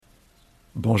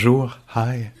Bonjour,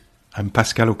 hi, I'm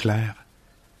Pascal Auclair.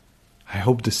 I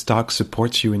hope this talk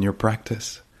supports you in your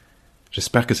practice.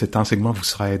 J'espère que cet enseignement vous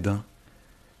sera aidant.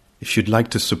 If you'd like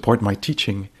to support my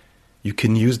teaching, you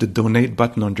can use the donate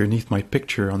button underneath my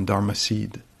picture on Dharma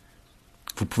Seed.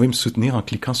 Vous pouvez me soutenir en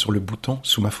cliquant sur le bouton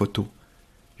sous ma photo.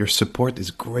 Your support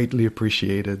is greatly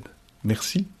appreciated.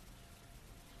 Merci.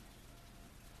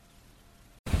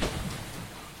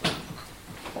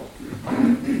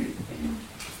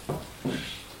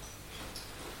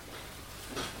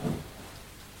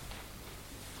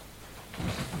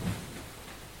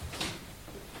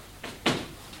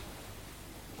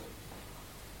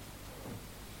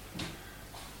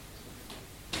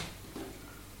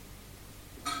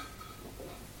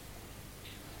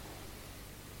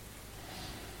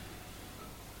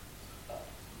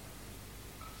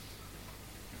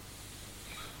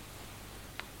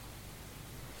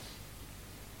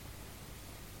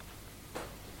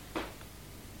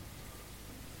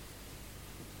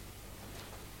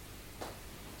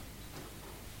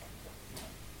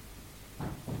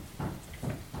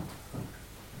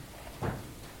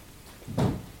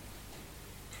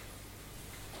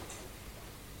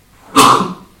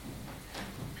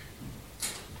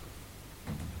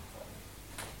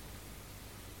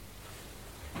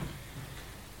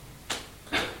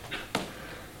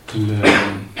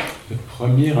 Le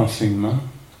premier enseignement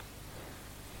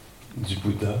du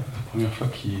Bouddha, la première fois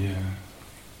qu'il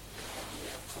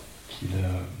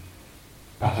a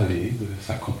parlé de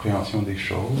sa compréhension des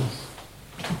choses,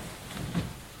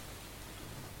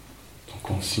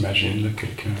 donc on s'imagine, là,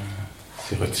 quelqu'un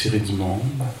s'est retiré du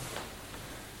monde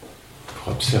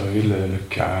pour observer le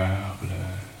cœur,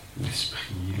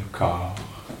 l'esprit, le corps,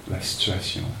 la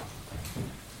situation,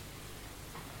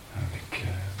 avec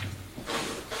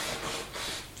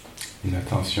une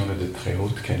attention là, de très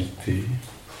haute qualité.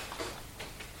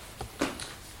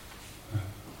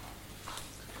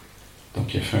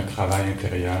 Donc il a fait un travail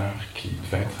intérieur qui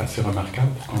devait être assez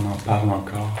remarquable pour qu'on en parle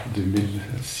encore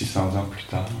 2600 ans plus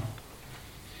tard.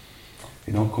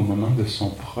 Et donc au moment de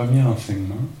son premier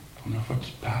enseignement, la première fois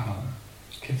qu'il parle,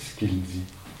 qu'est-ce qu'il dit?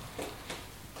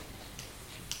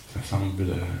 Ça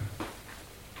semble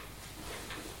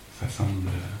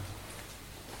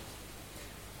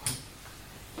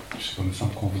je sais pas, il me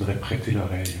semble qu'on voudrait prêter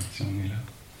l'oreille, hein, si on est là.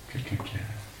 Quelqu'un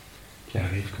qui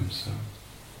arrive comme ça.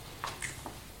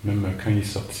 Même quand il est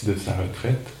sorti de sa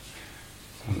retraite,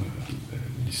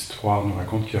 l'histoire nous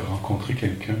raconte qu'il a rencontré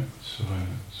quelqu'un sur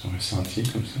un sentier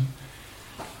comme ça.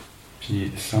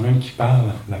 Puis sans même qu'il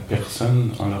parle, la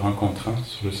personne, en le rencontrant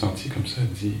sur le sentier comme ça,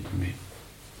 dit « Mais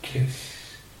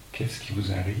qu'est-ce qui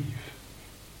vous arrive?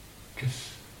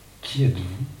 Qui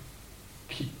êtes-vous?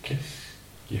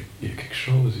 Il y a quelque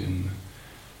chose,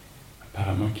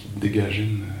 apparemment qui dégageait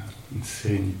une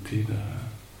sérénité,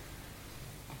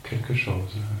 quelque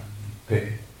chose, une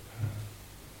paix,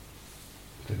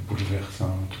 peut-être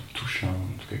bouleversante, ou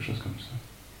touchante, quelque chose comme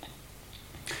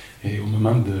ça. Et au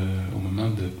moment de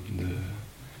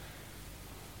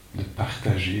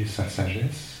partager sa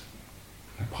sagesse,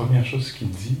 la première chose qu'il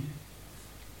dit,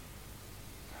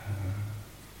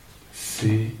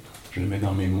 c'est, je le mets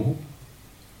dans mes mots,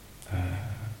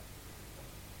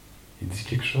 il dit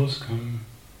quelque chose comme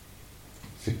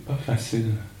 « C'est pas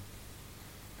facile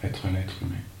être un être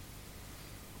humain.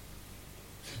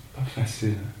 C'est pas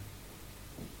facile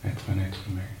être un être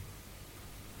humain.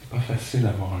 C'est pas facile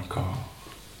d'avoir un corps. »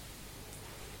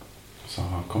 On s'en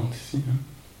rend compte ici, hein?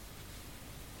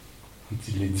 On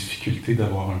dit les difficultés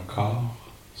d'avoir un corps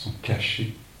sont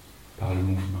cachées par le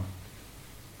mouvement.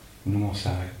 Nous, on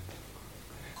s'arrête.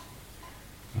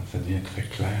 Ça devient très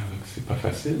clair là, que c'est pas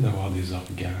facile d'avoir des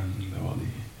organes, d'avoir des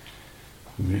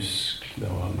muscles,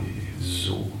 d'avoir des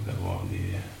os, d'avoir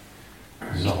des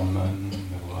hormones,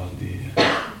 d'avoir des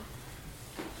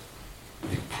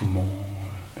poumons,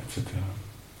 etc.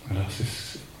 Alors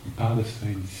il parle de ça,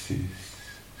 il dit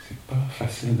c'est pas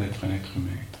facile d'être un être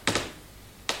humain.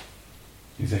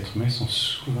 Les êtres humains sont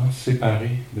souvent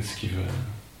séparés de ce qu'ils veulent.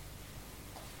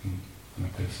 On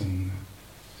appelle ça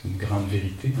une grande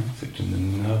vérité, hein? C'est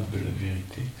une noble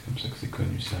vérité, c'est comme ça que c'est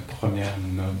connu, c'est la première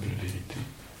noble vérité.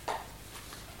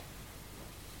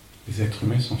 Les êtres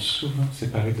humains sont souvent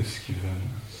séparés de ce qu'ils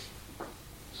veulent,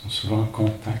 sont souvent en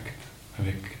contact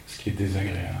avec ce qui est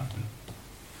désagréable,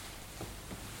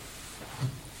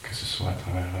 que ce soit à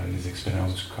travers les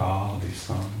expériences du corps, des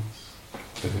sens,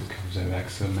 peut-être que vous avez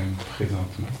accès même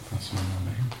présentement, en ce moment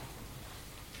même,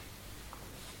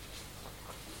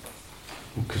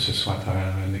 ou que ce soit à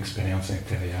travers l'expérience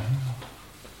intérieure.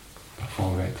 Parfois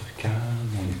on va être calme,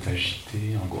 on est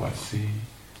agité, angoissé,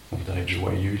 on voudrait être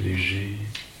joyeux, léger,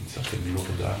 une certaine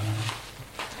lourdeur.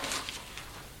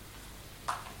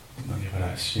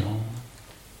 relation,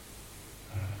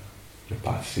 le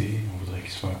passé, on voudrait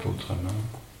qu'il soit un peu autrement,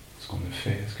 ce qu'on a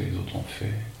fait, ce que les autres ont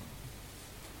fait.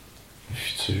 Le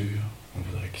futur, on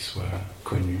voudrait qu'il soit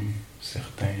connu,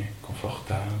 certain,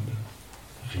 confortable,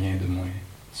 rien de moins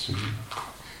sûr.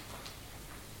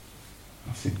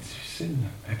 Alors, c'est difficile,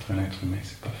 être un être humain,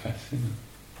 c'est pas facile.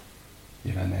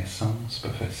 Il y a la naissance, c'est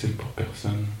pas facile pour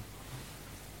personne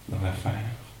dans l'affaire.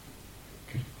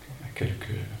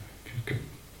 Quelques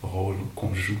rôles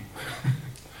qu'on joue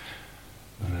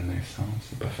dans la naissance,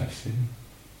 c'est pas facile.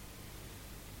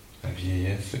 La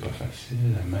vieillesse, c'est pas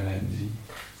facile, la maladie.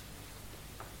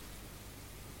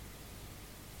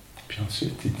 Puis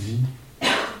ensuite, il dit,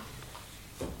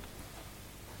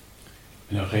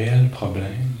 le réel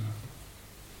problème,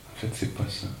 en fait, c'est pas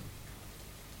ça.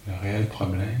 Le réel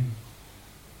problème,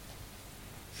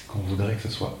 c'est qu'on voudrait que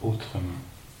ce soit autrement.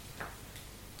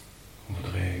 On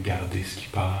voudrait garder ce qui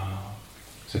part,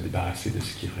 se débarrasser de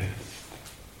ce qui reste.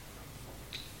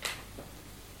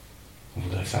 On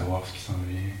voudrait savoir ce qui s'en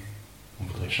vient. On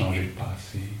voudrait changer le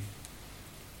passé.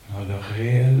 Alors le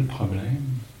réel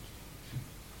problème, c'est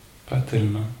pas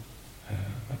tellement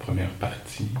la première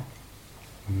partie,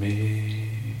 mais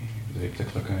vous allez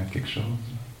peut-être reconnaître quelque chose,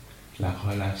 la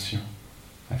relation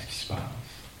à ce qui se passe.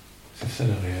 C'est ça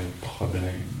le réel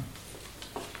problème.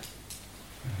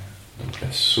 Donc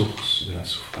la source de la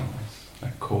souffrance, la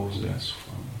cause de la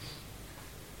souffrance.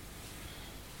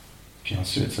 Puis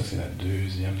ensuite, ça c'est la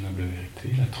deuxième noble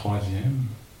vérité. La troisième,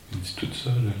 il dit tout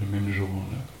ça le même jour.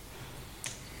 Là.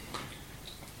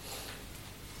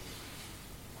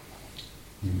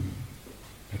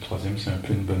 Le troisième, c'est un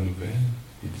peu une bonne nouvelle.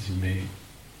 Il dit, mais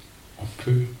on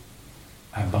peut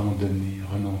abandonner,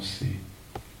 renoncer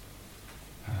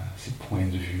à ces points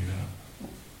de vue-là,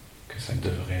 que ça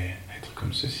devrait être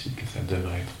comme ceci, que ça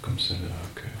devrait être comme cela,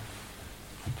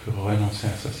 qu'on peut renoncer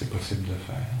à ça, c'est possible de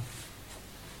faire.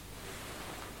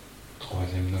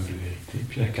 Troisième noble vérité.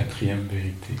 Puis la quatrième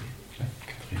vérité, la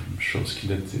quatrième chose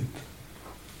qu'il a dite,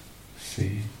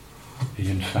 c'est il y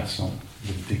a une façon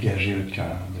de dégager le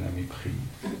cœur de la méprise,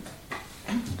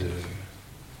 de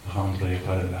rendre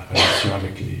la relation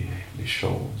avec les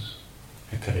choses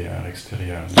intérieures,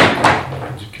 extérieures,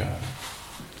 du cœur,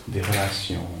 des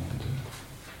relations.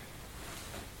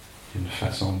 Il y a une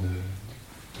façon de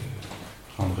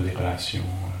rendre les relations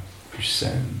plus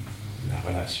saines, la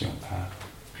relation à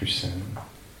plus saine.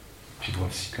 Puis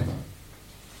voici comment.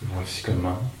 Voici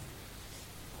comment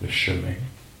le chemin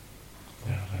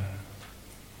vers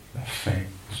la fin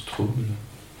du trouble,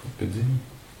 on peut dire,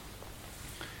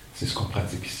 c'est ce qu'on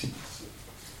pratique ici,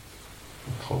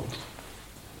 entre autres.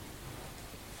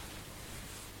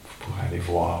 Vous pourrez aller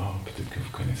voir, peut-être que vous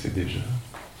connaissez déjà,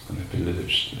 ce qu'on appelle le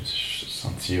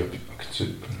sentier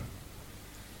octuple.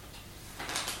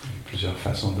 Il y a plusieurs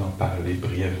façons d'en parler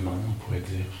brièvement. On pourrait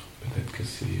dire peut-être que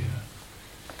c'est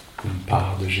une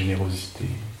part de générosité,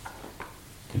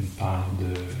 une part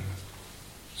de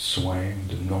soin,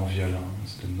 de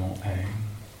non-violence, de non-haine,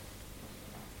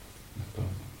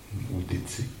 ou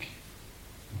d'éthique.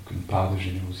 Donc une part de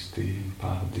générosité, une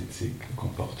part d'éthique, de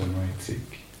comportement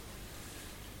éthique.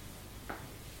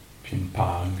 Puis une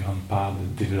grande part de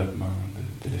développement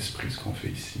de l'esprit, ce qu'on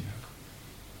fait ici.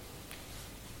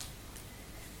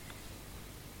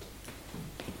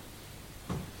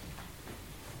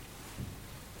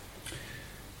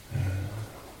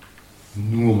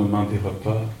 Nous, au moment des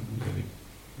repas, vous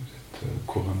êtes au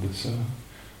courant de ça,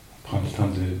 on prend le temps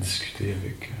de discuter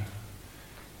avec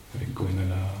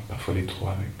Gwenola, parfois les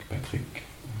trois avec Patrick,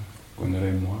 Gwenola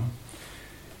et moi.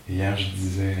 Et hier, je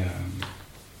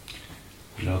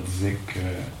leur disais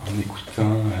qu'en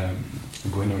écoutant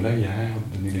Gwenola hier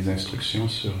donner les instructions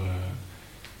sur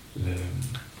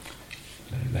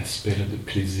l'aspect de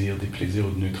plaisir, des plaisirs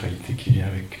ou de neutralité qui vient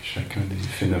avec chacun des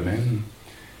phénomènes,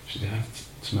 je dirais,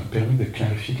 tu m'as permis de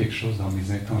clarifier quelque chose dans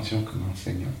mes intentions comme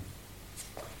enseignant.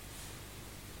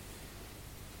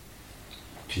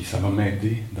 Puis ça va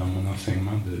m'aider dans mon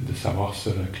enseignement de savoir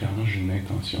ça. Là. Clairement, j'ai une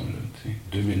intention là. Tu sais,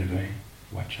 2020,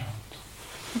 watch out.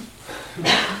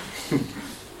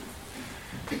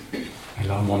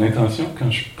 Alors, mon intention, quand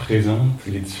je présente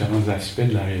les différents aspects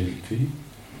de la réalité,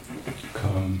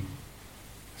 comme,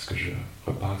 est-ce que je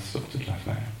repasse sur toute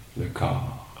l'affaire, le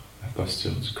corps, la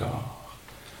posture du corps,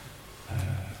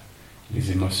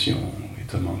 les émotions,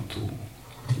 états mentaux,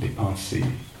 les pensées,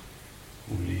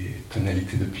 ou les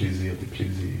tonalités de plaisir, des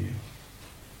plaisirs,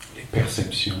 les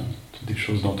perceptions, toutes des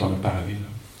choses dont on a parlé.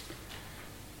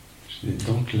 Là.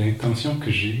 Donc l'intention que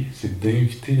j'ai, c'est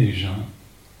d'inviter les gens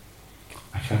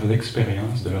à faire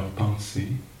l'expérience de leurs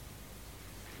pensées,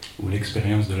 ou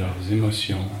l'expérience de leurs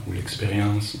émotions, ou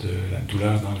l'expérience de la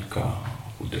douleur dans le corps,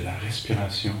 ou de la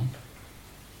respiration,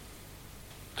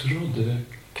 toujours de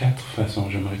 4 façons.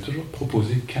 J'aimerais toujours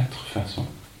proposer 4 façons.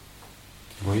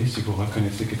 Vous voyez si vous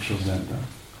reconnaissez quelque chose là-dedans.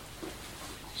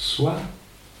 Soit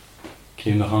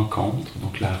qu'il y ait une rencontre,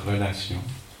 donc la relation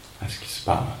à ce qui se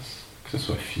passe, que ce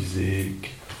soit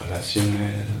physique,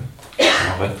 relationnel,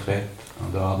 en retraite, en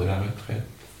dehors de la retraite,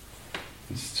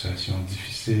 une situation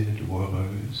difficile ou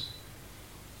heureuse.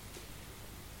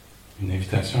 Une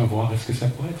invitation à voir est-ce que ça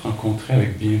pourrait être rencontré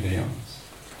avec bienveillance.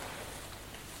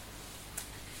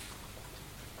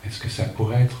 Est-ce que ça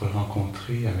pourrait être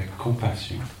rencontré avec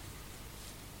compassion,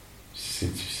 si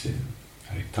c'est difficile,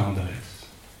 avec tendresse?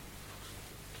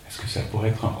 Est-ce que ça pourrait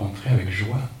être rencontré avec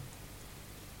joie,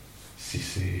 si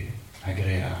c'est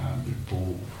agréable,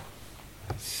 beau,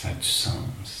 si ça a du sens,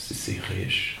 si c'est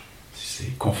riche, si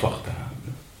c'est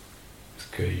confortable? Est-ce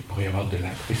qu'il pourrait y avoir de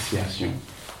l'appréciation,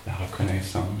 de la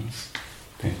reconnaissance,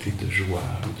 teintée de joie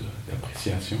ou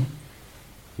d'appréciation?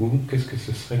 Ou qu'est-ce que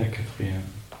ce serait la 4e?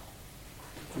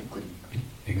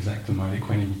 Exactement,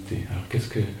 l'équanimité. Alors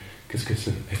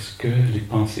est-ce que les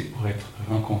pensées pourraient être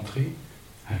rencontrées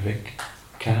avec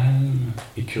calme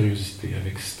et curiosité,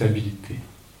 avec stabilité?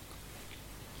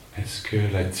 Est-ce que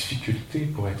la difficulté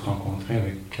pourrait être rencontrée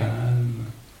avec calme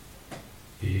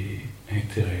et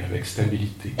intérêt, avec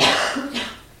stabilité?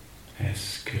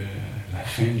 Est-ce que la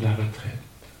fin de la retraite,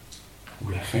 ou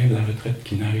la fin de la retraite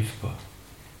qui n'arrive pas,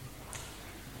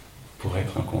 pourrait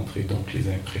être rencontrée, donc les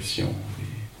impressions,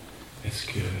 est-ce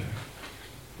que,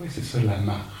 oui c'est ça, la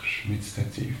marche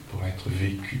méditative pourrait être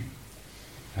vécue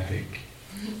avec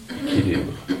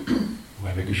équilibre, ou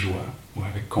avec joie, ou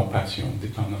avec compassion,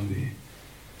 dépendant de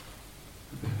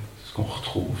ce qu'on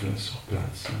retrouve là, sur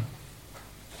place.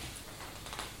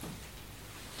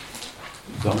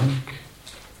 Là. Donc,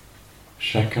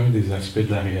 chacun des aspects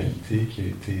de la réalité qui a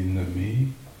été nommé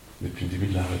depuis le début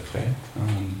de la retraite,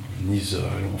 on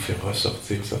isole, on fait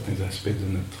ressortir certains aspects de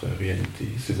notre réalité.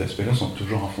 Ces aspects-là sont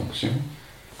toujours en fonction,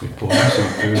 mais pour nous, c'est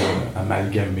un peu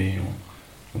amalgamé,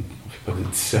 on ne fait pas de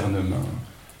discernement,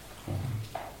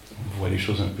 on voit les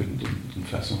choses un peu d'une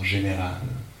façon générale.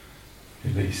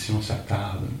 Et là, ici, on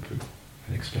s'attarde un peu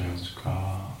à l'expérience du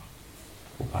corps,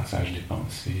 au passage des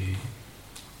pensées,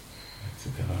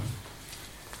 etc.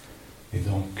 Et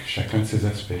donc, chacun de ces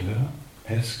aspects-là,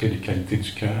 est-ce que les qualités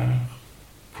du cœur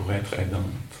pourraient être aidantes?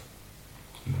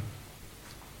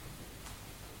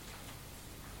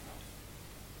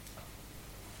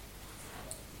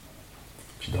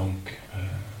 Puis donc,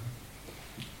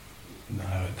 dans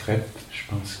la retraite, je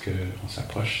pense qu'on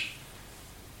s'approche,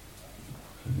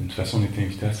 d'une façon on est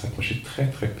invité à s'approcher très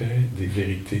très près des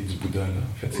vérités du Bouddha. Là.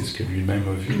 En fait, c'est ce que lui-même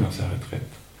a vu dans sa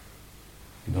retraite.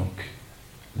 Donc,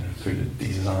 un peu le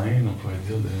design, on pourrait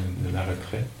dire, de la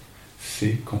retraite,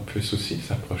 c'est qu'on puisse aussi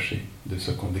s'approcher de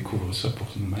ça, qu'on découvre ça pour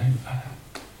nous-mêmes. Ah,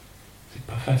 c'est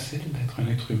pas facile d'être un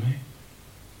être humain.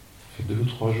 Ça fait 2 ou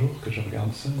 3 jours que je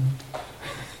regarde ça.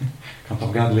 Là. Quand on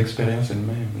regarde l'expérience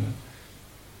elle-même, là,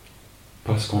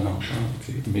 pas ce qu'on entend,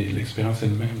 mais l'expérience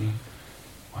elle-même, là,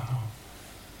 wow.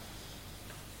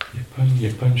 Il n'y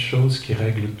a pas une chose qui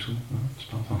règle tout. Hein. Tu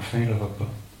penses enfin le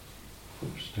repas.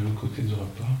 Juste de l'autre côté du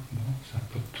repas, bon, ça n'a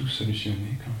pas tout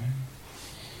solutionné quand même.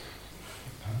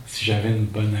 Hein? Si j'avais une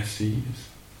bonne assise,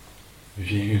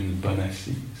 vient une bonne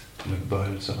assise, le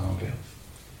bol se renverse.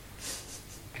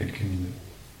 Quelques minutes.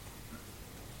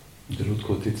 De l'autre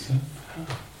côté de ça,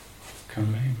 quand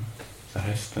même, ça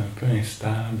reste un peu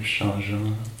instable, changeant.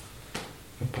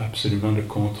 Il n'y a pas absolument le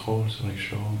contrôle sur les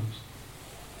choses.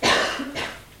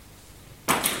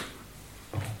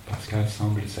 Bon, Pascal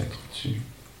semble s'être tu.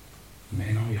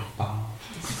 Mais non, il repart.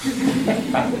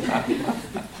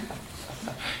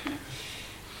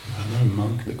 Vraiment un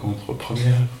manque de contrôle.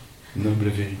 Première noble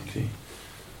vérité.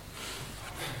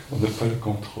 On n'a pas le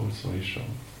contrôle sur les choses.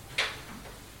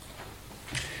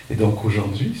 Et donc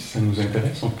aujourd'hui, si ça nous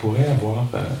intéresse, on pourrait avoir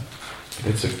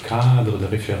peut-être ce cadre de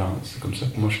référence. C'est comme ça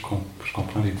que moi je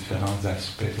comprends les différents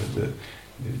aspects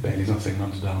les enseignements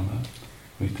du Dharma.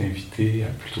 On est invité à,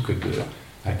 plutôt que de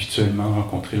habituellement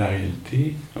rencontrer la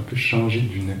réalité, un peu changer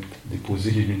de lunettes,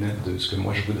 déposer les lunettes de ce que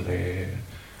moi je voudrais,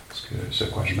 ce à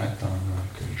quoi je m'attends,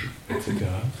 etc.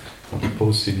 On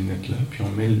dépose ces lunettes-là, puis on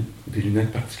met des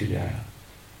lunettes particulières.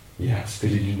 Hier, c'était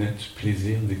les lunettes du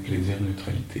plaisir, des plaisirs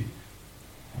neutralité.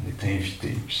 On était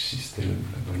invité, si c'était la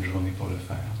bonne journée pour le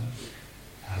faire,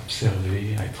 là, à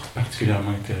observer, à être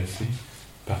particulièrement intéressé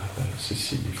par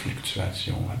ceci, les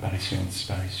fluctuations, apparitions,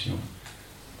 disparitions,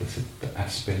 de cet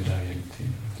aspect de la réalité,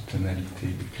 de tonalité,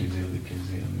 des plaisirs,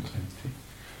 neutralité.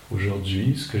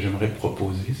 Aujourd'hui, ce que j'aimerais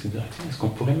proposer, c'est de dire, tiens, est-ce qu'on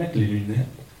pourrait mettre les lunettes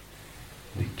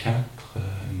des quatre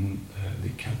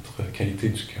qualités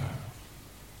du cœur?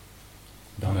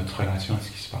 dans notre relation à ce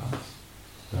qui se passe,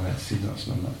 dans l'assise en ce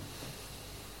moment,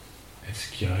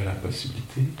 est-ce qu'il y aurait la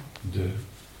possibilité de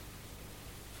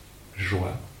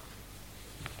joie,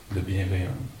 de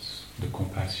bienveillance, de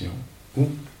compassion ou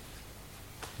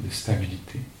de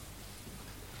stabilité?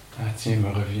 Ah tiens, me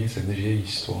revient cette vieille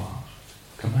histoire.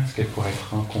 Comment est-ce qu'elle pourrait être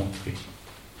rencontrée?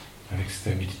 Avec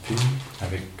stabilité,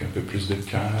 avec un peu plus de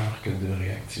cœur que de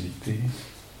réactivité.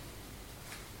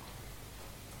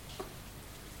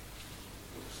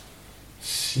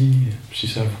 Si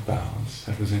ça vous parle, si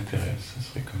ça vous intéresse, ça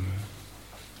serait comme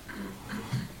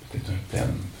peut-être un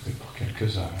thème, peut-être pour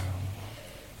quelques heures.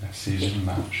 Une assise, une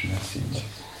marche, une assise.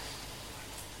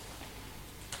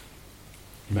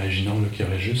 Imaginons qu'il y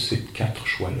aurait juste ces 4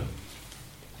 choix-là,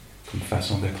 comme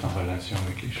façon d'être en relation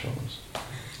avec les choses.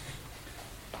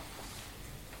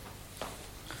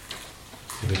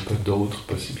 Il n'y avait pas d'autres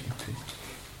possibilités.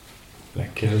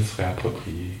 Laquelle serait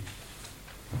appropriée?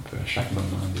 Un peu à chaque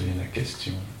moment devient la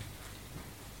question.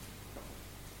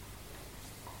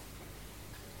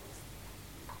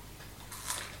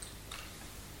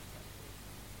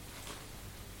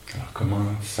 Alors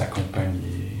comment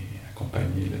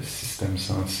accompagner le système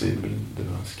sensible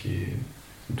devant ce qui est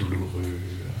douloureux,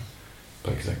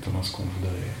 pas exactement ce qu'on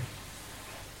voudrait?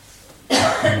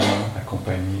 Comment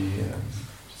accompagner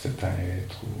cet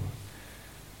être, ou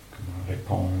comment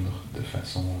répondre de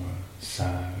façon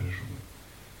sage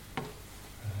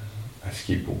à ce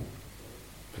qui est beau.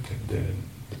 Peut-être de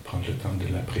prendre le temps de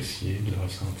l'apprécier, de le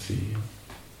ressentir.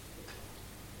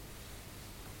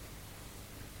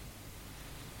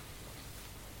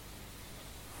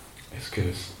 Est-ce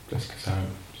que ça a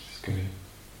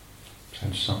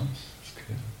du sens? Est-ce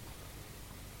que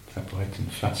ça pourrait être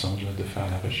une façon de faire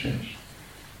la recherche?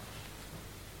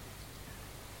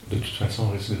 De toute façon,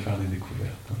 on risque de faire des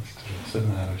découvertes. C'est toujours ça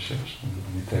dans la recherche.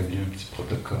 On établit un petit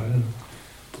protocole,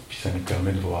 puis ça nous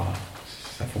permet de voir si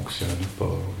ça fonctionne ou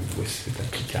pas, ou si c'est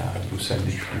applicable, où ça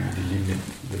l'est plus, les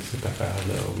limites de cette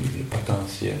affaire-là, oui, les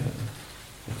potentiels,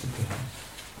 etc.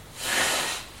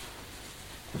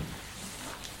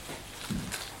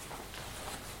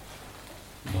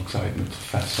 Donc ça va être notre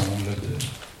façon là,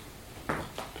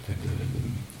 peut-être de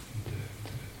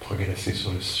progresser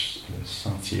sur le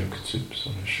sentier octuple,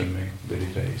 sur le chemin de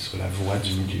l'éveil, sur la voie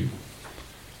du milieu,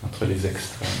 entre les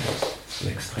extrêmes.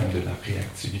 L'extrême de la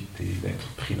réactivité, d'être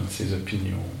pris dans ses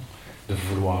opinions, de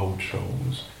vouloir autre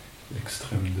chose,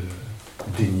 l'extrême de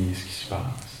dénier ce qui se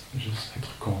passe, juste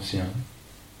être conscient,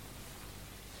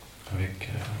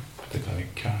 peut-être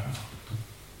avec cœur.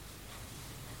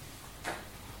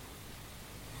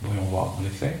 Voyons voir, on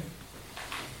essaie.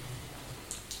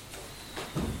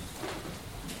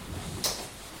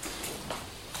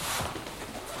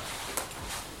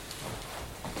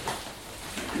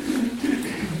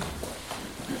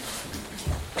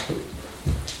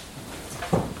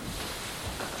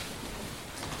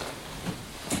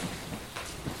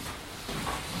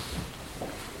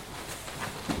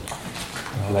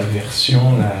 Alors la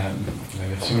version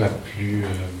la plus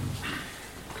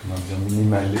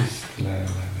minimaliste, la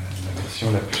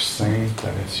version la plus simple,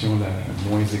 la version la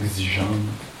moins exigeante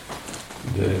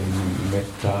de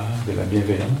metta, de la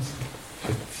bienveillance, en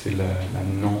fait, c'est la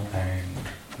non-haine.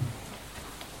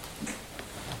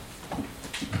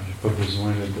 J'ai pas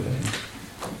besoin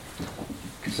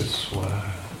que ce soit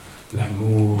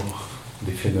l'amour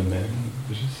des phénomènes,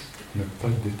 juste ne pas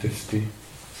détester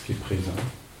ce qui est présent.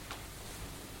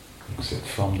 Donc cette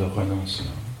forme de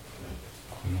renoncement,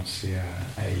 renoncer à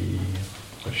haïr,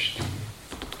 rejeter,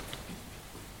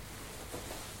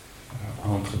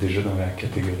 entre déjà dans la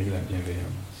catégorie de la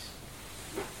bienveillance,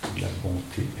 de la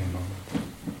bonté aimante.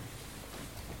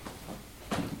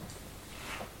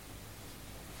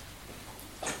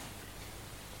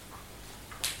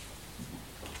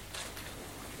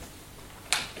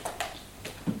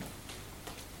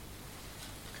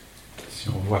 Si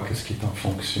on voit que ce qui est en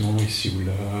fonction ici ou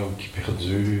là, ou qui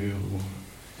perdure, ou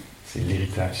c'est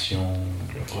l'irritation,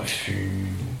 le refus,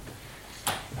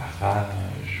 la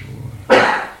rage, ou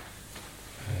la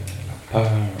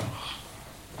peur,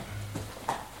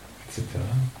 etc.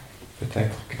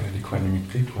 Peut-être que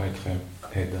l'équanimité pourrait être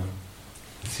aidant.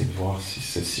 Essayer de voir si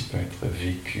ceci peut être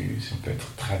vécu, si on peut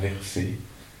être traversé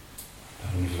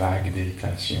par une vague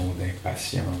d'irritation,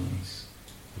 d'impatience,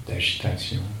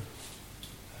 d'agitation,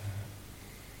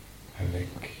 avec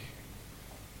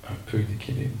un peu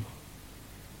d'équilibre.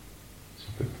 Si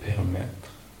on peut permettre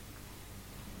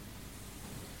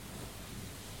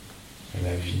à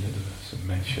la vie de se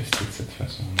manifester de cette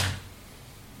façon-là.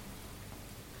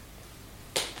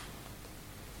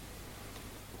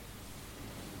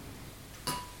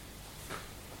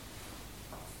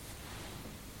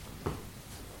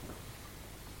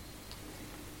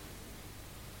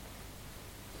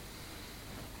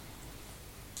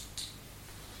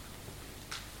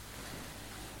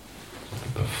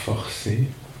 pas forcer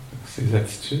ces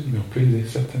attitudes, mais on peut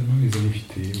certainement les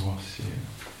inviter, voir si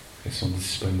elles sont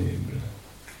disponibles,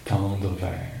 tendre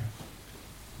vers.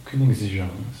 Aucune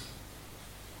exigence.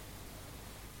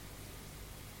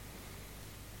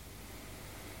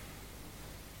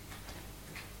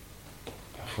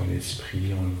 Parfois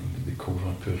l'esprit, on le découvre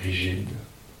un peu rigide,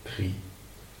 pris.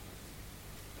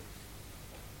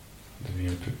 On devient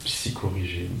un peu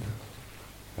psychorigide.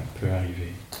 Ça peut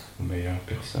arriver aux meilleures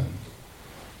personnes.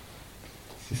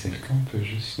 Si c'est le cas, on peut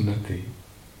juste noter.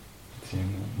 Tiens,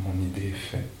 mon idée est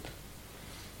faite.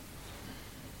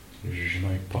 Le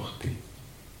jugement est porté.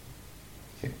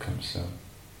 C'est comme ça.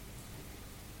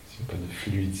 S'il n'y a pas de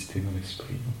fluidité dans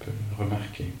l'esprit, on peut le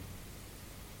remarquer.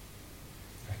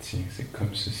 Ah tiens, c'est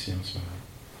comme ceci en ce moment.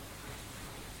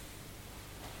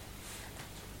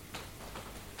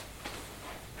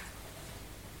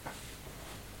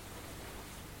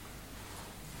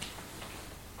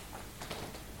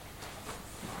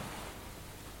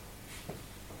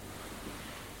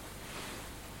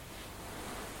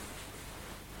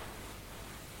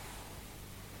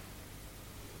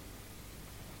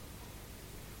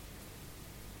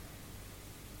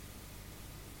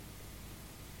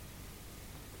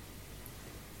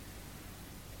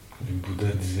 Le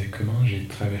Bouddha disait comment j'ai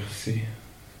traversé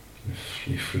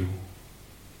les flots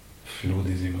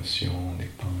des émotions, des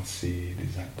pensées,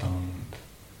 des attentes,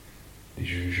 des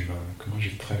jugements, comment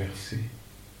j'ai traversé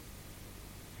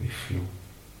les flots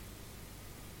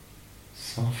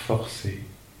sans forcer,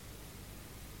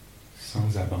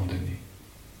 sans abandonner.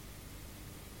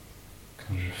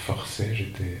 Quand je forçais,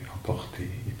 j'étais emporté,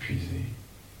 épuisé.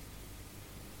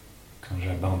 Quand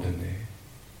j'abandonnais,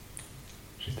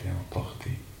 j'étais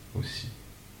emporté aussi.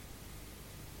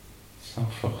 Sans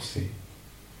forcer,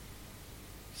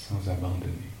 sans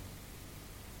abandonner.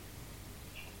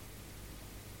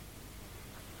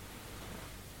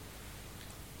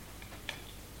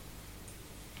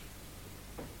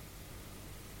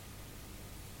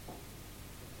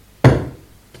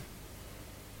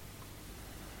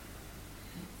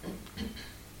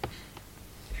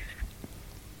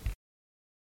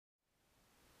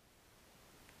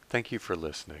 Thank you for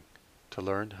listening. To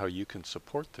learn how you can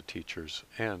support the teachers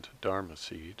and Dharma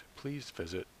Seed, please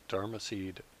visit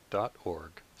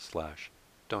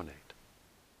dharmaseed.org/donate.